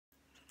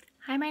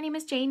Hi, my name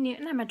is Jane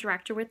Newton. I'm a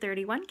director with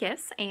 31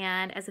 Gifts,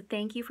 and as a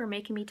thank you for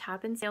making me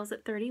top in sales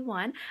at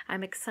 31,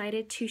 I'm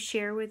excited to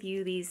share with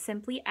you these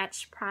Simply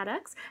Etched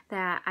products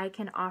that I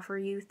can offer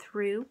you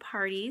through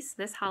parties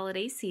this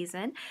holiday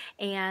season.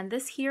 And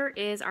this here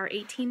is our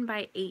 18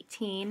 by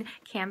 18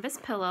 canvas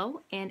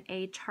pillow in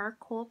a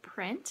charcoal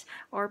print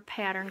or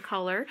pattern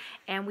color,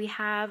 and we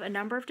have a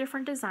number of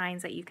different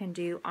designs that you can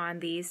do on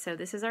these. So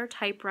this is our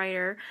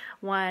typewriter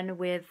one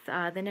with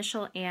the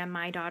initial and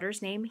my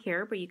daughter's name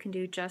here, but you can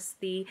do just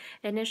the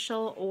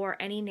initial or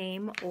any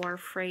name or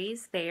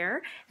phrase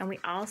there. And we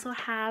also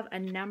have a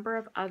number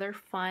of other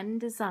fun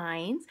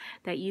designs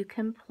that you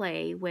can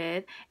play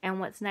with.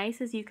 And what's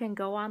nice is you can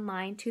go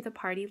online to the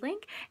party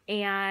link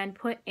and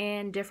put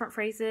in different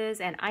phrases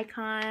and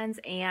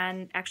icons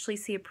and actually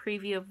see a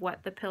preview of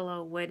what the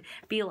pillow would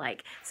be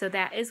like. So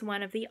that is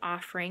one of the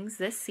offerings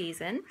this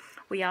season.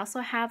 We also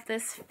have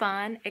this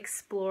fun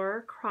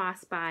Explorer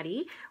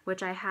crossbody,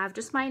 which I have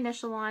just my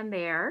initial on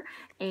there,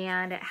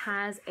 and it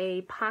has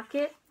a pocket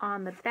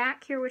on the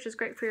back here, which is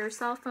great for your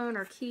cell phone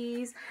or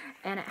keys,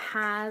 and it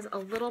has a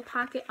little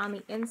pocket on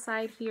the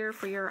inside here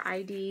for your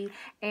ID,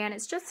 and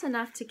it's just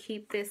enough to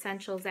keep the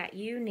essentials that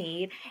you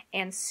need,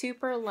 and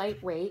super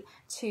lightweight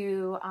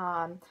to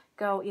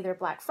go either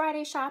Black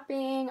Friday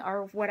shopping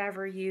or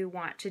whatever you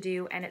want to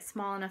do, and it's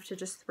small enough to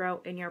just throw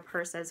in your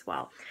purse as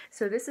well.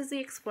 So this is the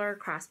Explorer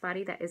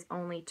crossbody that is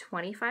only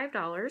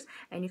 $25,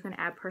 and you can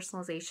add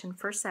personalization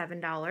for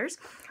 $7.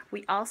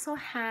 We also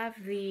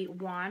have the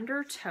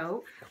Wander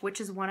tote,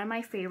 which is one of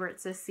my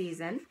favorites this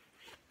season.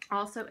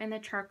 Also in the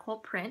charcoal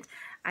print.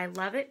 I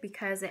love it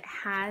because it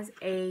has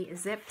a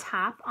zip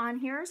top on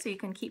here so you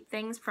can keep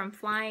things from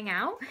flying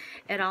out.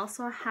 It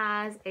also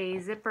has a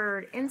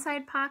zippered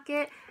inside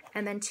pocket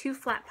and then two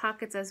flat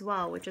pockets as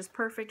well, which is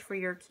perfect for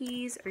your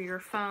keys or your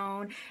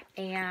phone.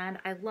 And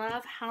I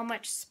love how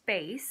much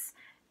space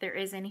there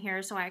is in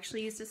here. So I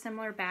actually used a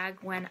similar bag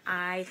when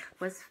I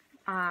was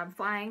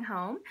flying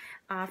home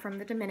from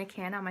the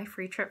Dominican on my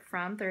free trip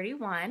from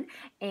 31,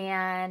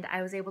 and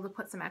I was able to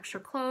put some extra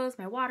clothes,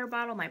 my water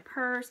bottle, my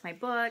purse, my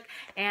book,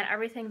 and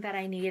everything that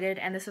I needed,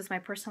 and this was my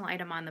personal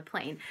item on the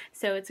plane.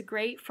 So it's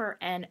great for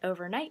an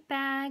overnight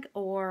bag,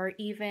 or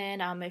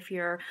even if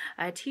you're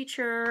a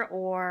teacher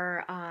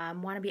or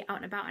want to be out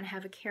and about and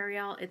have a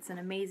carry-all, it's an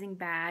amazing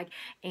bag.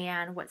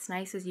 And what's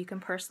nice is you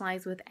can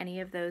personalize with any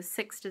of those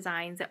 6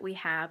 designs that we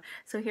have.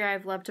 So here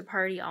I've loved to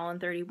party all in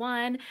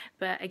 31,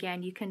 but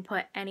again, you can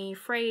put any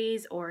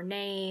phrase or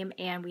name,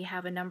 and we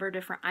have a number of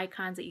different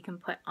icons that you can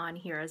put on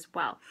here as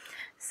well.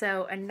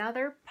 So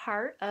another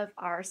part of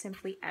our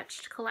Simply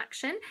Etched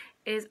collection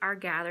is our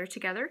Gather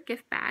Together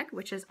gift bag,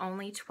 which is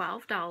only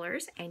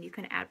 $12, and you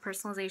can add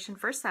personalization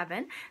for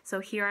 $7. So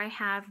here I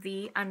have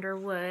the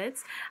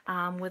Underwoods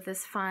with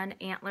this fun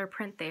antler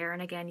print there,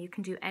 and again, you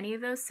can do any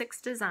of those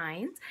 6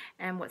 designs,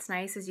 and what's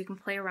nice is you can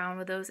play around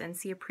with those and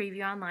see a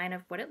preview online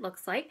of what it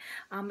looks like.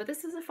 But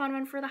this is a fun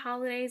one for the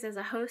holidays as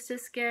a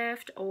hostess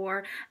gift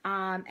or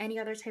any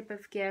other type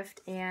of gift,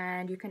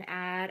 and you can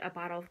add a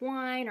bottle of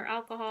wine or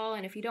alcohol.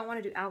 And if you don't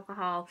want to do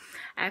alcohol,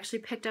 I actually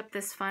picked up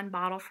this fun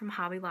bottle from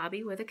Hobby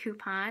Lobby with a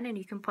coupon, and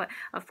you can put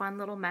a fun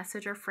little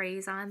message or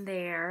phrase on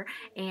there.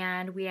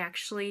 And we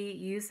actually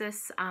use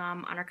this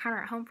on our counter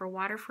at home for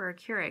water for a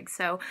Keurig.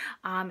 So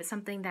it's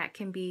something that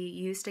can be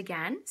used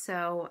again.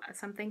 So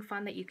something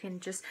fun that you can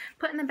just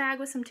put in the bag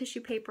with some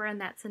tissue paper,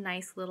 and that's a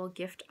nice little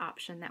gift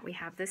option that we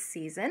have this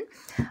season.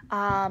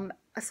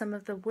 Some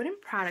of the wooden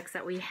products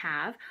that we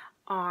have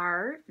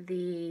are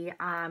the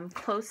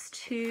Close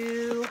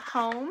to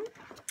Home.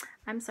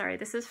 I'm sorry,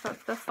 this is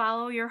the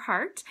Follow Your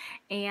Heart,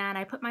 and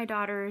I put my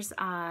daughter's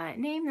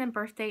name and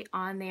birthday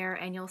on there,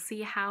 and you'll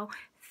see how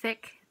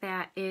thick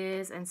that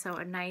is, and so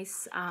a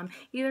nice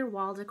either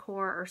wall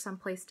decor or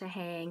someplace to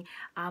hang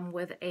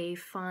with a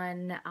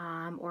fun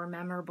or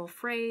memorable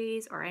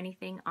phrase or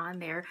anything on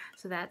there.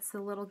 So that's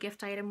the little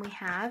gift item we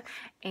have.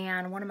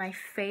 And one of my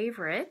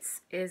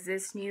favorites is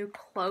this new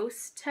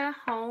Close to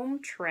Home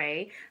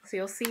tray. So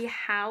you'll see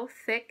how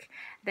thick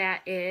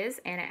that is,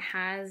 and it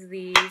has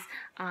these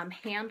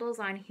handles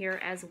on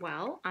here as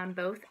well on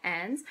both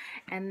ends,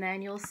 and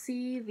then you'll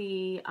see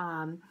the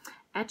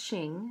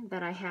etching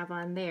that I have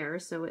on there.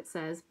 So it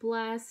says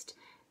blessed,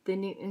 the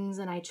Newtons,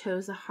 and I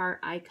chose a heart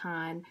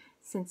icon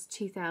since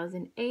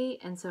 2008.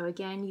 And so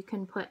again, you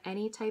can put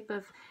any type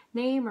of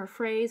name or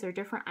phrase or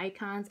different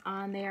icons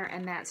on there,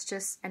 and that's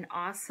just an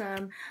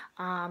awesome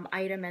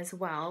item as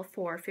well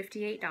for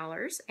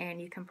 $58,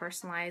 and you can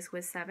personalize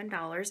with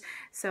 $7.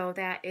 So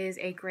that is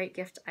a great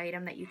gift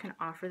item that you can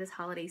offer this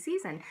holiday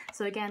season.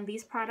 So again,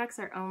 these products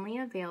are only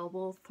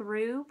available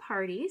through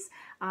parties,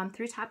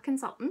 through top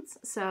consultants.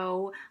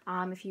 So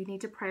if you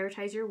need to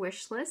prioritize your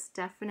wish list,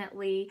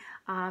 definitely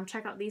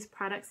check out these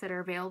products that are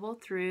available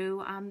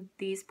through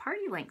these party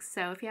links.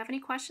 So if you have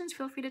any questions,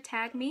 feel free to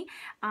tag me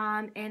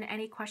in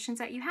any questions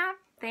that you have.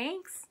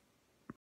 Thanks.